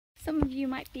Some of you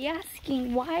might be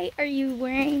asking, why are you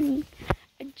wearing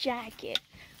a jacket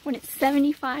when it's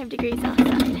 75 degrees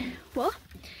outside? Well,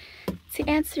 to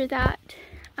answer that,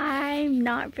 I'm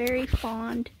not very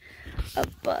fond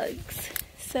of bugs.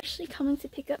 So I'm actually coming to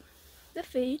pick up the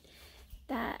food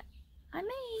that I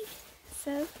made.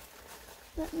 So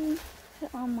let me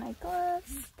put on my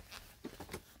gloves.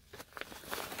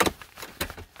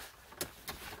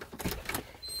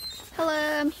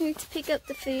 Hello, I'm here to pick up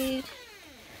the food.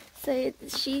 So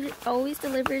she always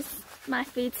delivers my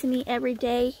food to me every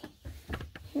day.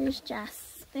 Here's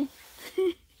Jasmine.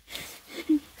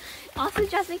 Also,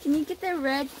 Jasmine, can you get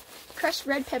the crushed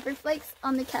red pepper flakes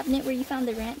on the cabinet where you found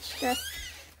the ranch dress?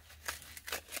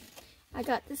 I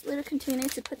got this little container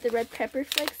to put the red pepper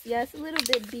flakes. Yeah, it's a little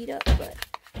bit beat up, but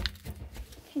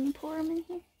can you pour them in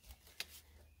here?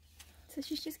 So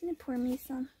she's just gonna pour me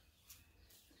some.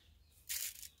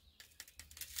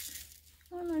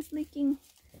 Oh no, it's leaking.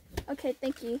 Okay,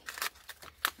 thank you.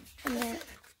 And then,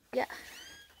 yeah,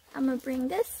 I'm gonna bring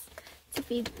this to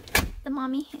feed the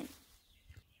mommy hen.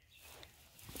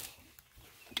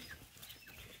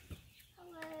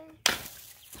 Hello.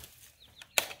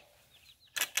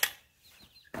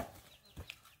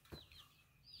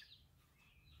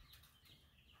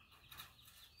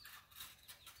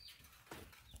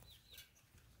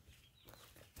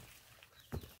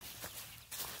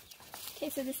 Okay,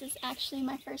 so this is actually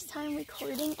my first time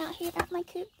recording out here at my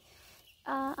coop.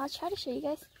 I'll try to show you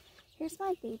guys. Here's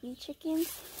my baby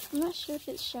chickens. I'm not sure if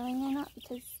it's showing or not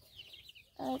because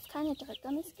it's kind of dark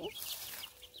on the skin.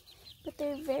 But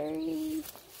they're very,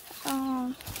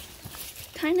 kind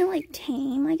of like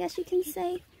tame, I guess you can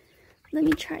say. Let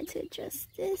me try to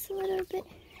adjust this a little bit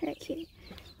right here.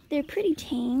 They're pretty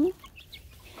tame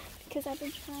because I've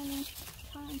been trying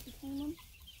to tame them.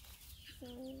 So,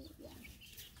 yeah.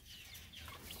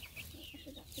 I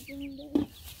forgot to bring the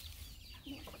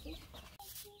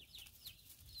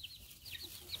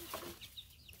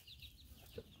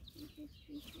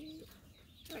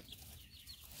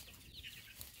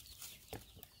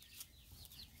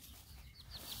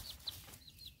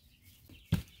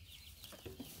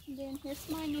and then here's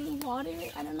my new water.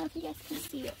 I don't know if you guys can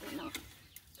see it or not,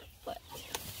 but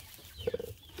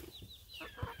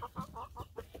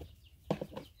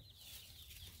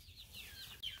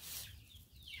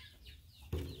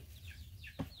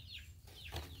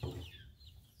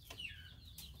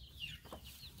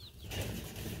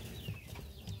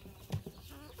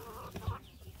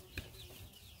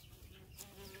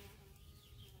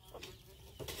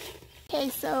okay,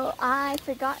 so I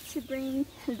forgot to bring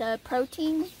the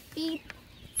protein feed,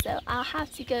 so I'll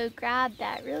have to go grab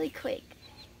that really quick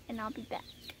and I'll be back.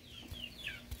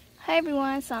 Hi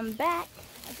everyone, so I'm back.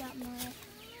 I got my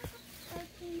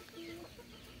protein feed.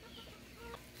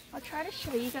 I'll try to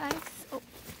show you guys. Oh,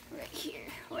 right here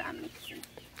where I'm mixing.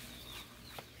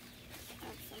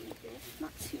 Add some of this,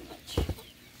 not too much.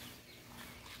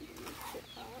 Mix it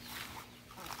up.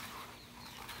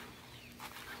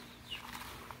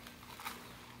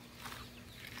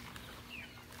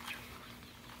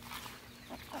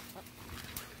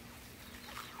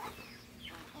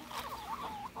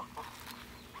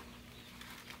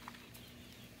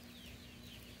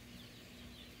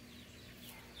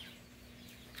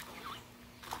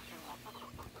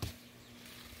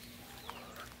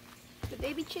 The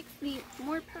baby chicks need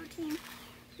more protein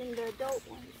than the adult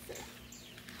ones, so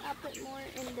I'll put more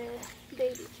in the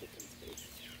baby chicken's food.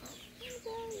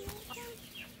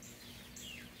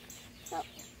 So,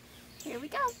 here we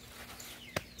go.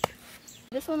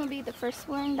 This one will be the first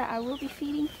one that I will be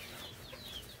feeding.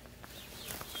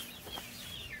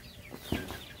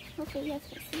 Okay, you guys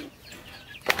can see.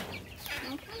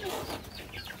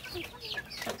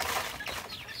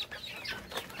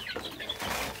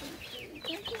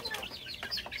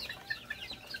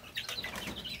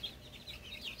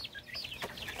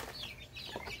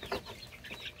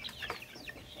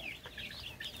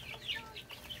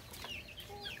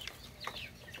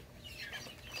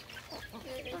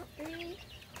 There is 3,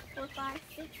 4, 5,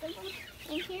 6 of them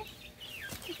in here,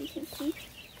 as you can see.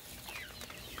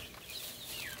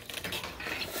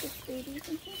 6 babies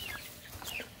in here.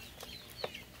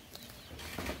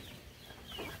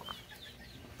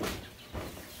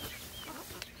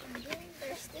 And then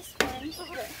there's this one,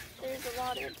 but there's a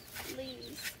lot of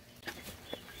leaves.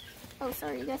 Oh,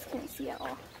 sorry, you guys can't see at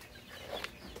all.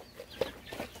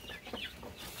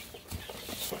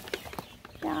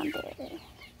 Down there.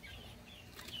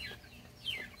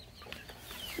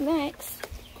 Next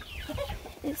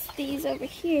is these over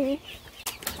here.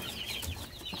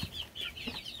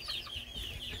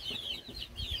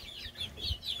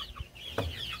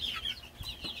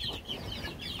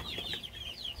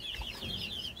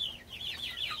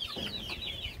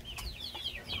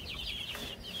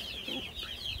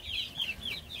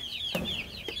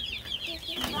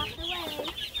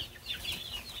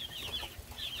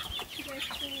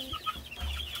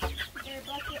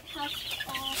 has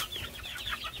all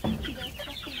the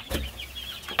stuff in it.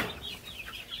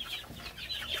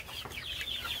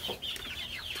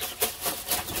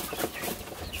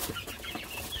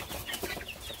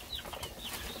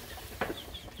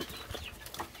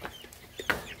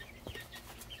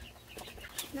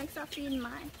 Next I'll feed my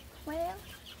quail.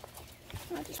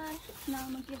 Now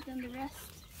I'm gonna give them the rest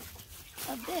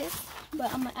of this,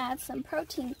 but I'm gonna add some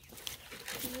protein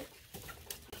to it.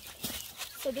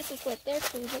 So this is what their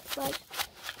food looks like.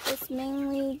 It's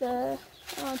mainly the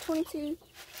 22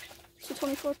 to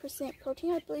 24%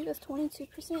 protein. I believe it's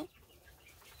 22%.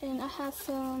 And I have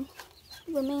some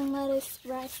romaine lettuce,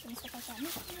 rice, and stuff like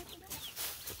that.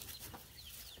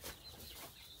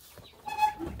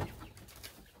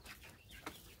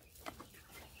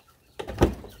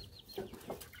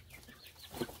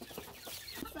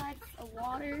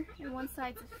 Water and one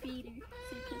side's a feeder,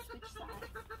 so you can switch sides.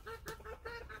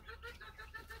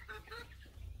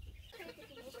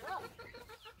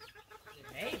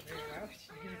 Hey, why was she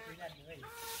gonna do that noise?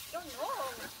 Don't know.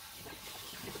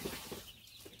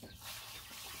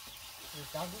 This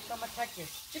dog will come attack your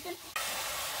chicken.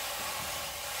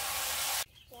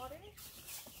 Water.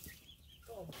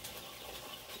 Go.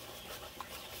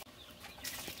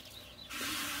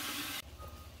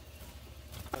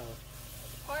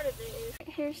 Part of it is.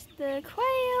 Here's the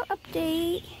quail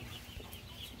update.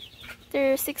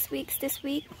 They're 6 weeks this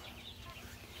week.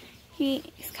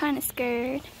 He's kind of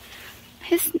scared.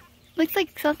 His looks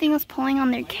like something was pulling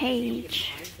on their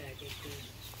cage.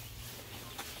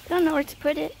 I don't know where to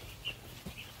put it.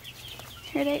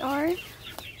 Here they are,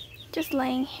 just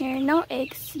laying here. No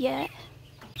eggs yet.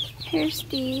 Here's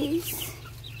these.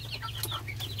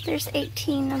 There's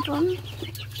 18 of them.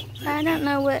 I don't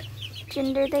know what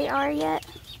gender they are yet,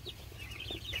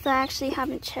 because I actually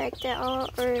haven't checked at all,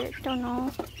 or don't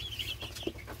know.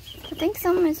 I think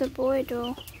some is a boy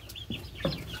though.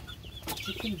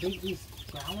 You can dig these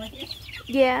ground like this?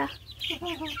 Yeah.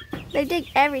 They dig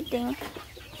everything.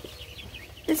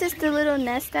 This is the little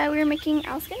nest that we were making.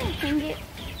 I was gonna hang it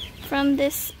from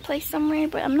this place somewhere,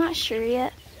 but I'm not sure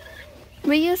yet.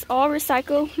 We used all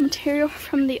recycled material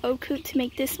from the old coop to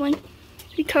make this one.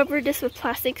 We covered this with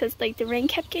plastic because like the rain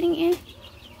kept getting in.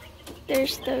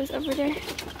 There's those over there.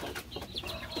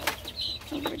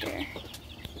 Over there.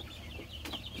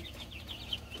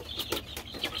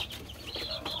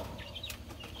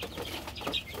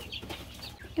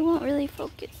 It won't really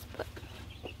focus, but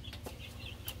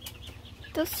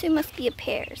those two must be a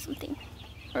pair or something.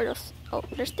 Or those, oh,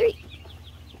 there's 3.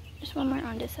 There's one more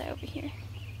on this side over here.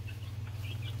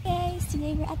 Guys,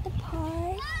 today we're at the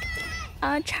park.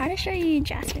 I'll try to show you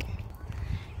Jasmine.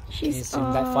 She's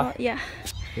all, that far? Yeah.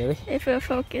 Really? If it'll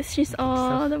focus, she's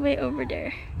all the way over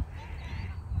there.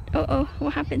 Oh,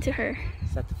 what happened to her?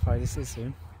 Is that the farthest you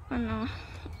zoom? Oh no,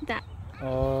 that.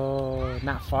 Oh,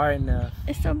 not far enough.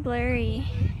 It's so blurry.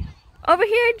 Over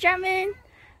here, Jasmine.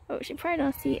 Oh, she probably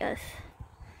don't see us.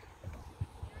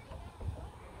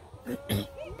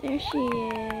 There she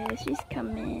is. She's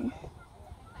coming.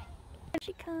 Here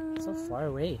she comes. So far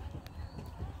away.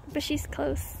 But she's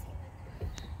close.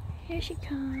 Here she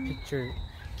comes. Picture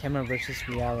camera versus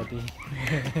reality.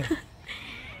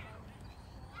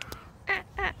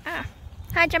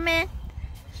 Hi, Jasmine.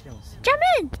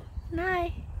 Jasmine!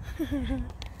 Hi.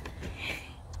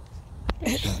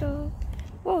 So,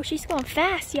 whoa, she's going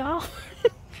fast, y'all.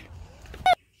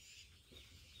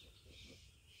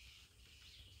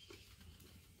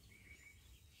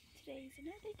 Today's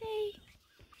another day.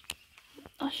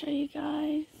 I'll show you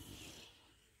guys.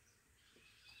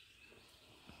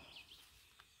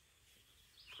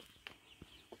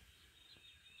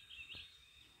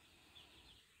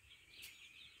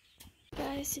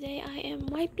 Guys, today I am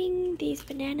wiping these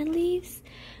banana leaves.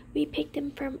 We picked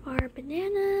them from our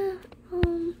banana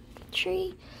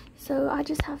tree, so I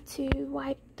just have to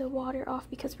wipe the water off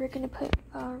because we're gonna put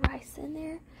rice in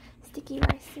there, sticky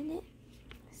rice in it.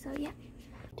 So yeah,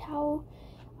 towel,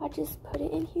 I just put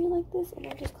it in here like this, and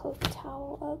I just close the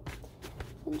towel up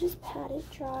and just pat it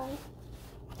dry.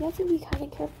 You have to be kind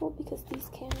of careful because these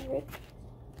can rip.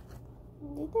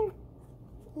 And there,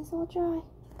 it's all dry.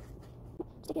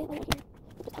 Stick it right here.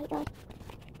 Just pat it dry.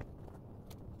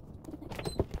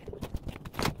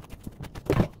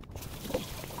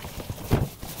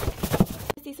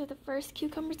 These are the first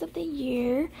cucumbers of the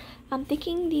year. I'm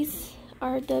thinking these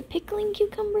are the pickling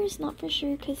cucumbers, not for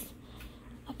sure because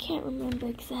I can't remember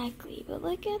exactly, but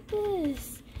look at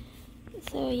this.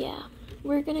 So yeah,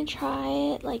 we're gonna try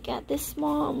it like at this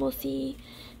small and we'll see,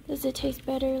 does it taste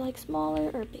better like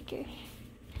smaller or bigger.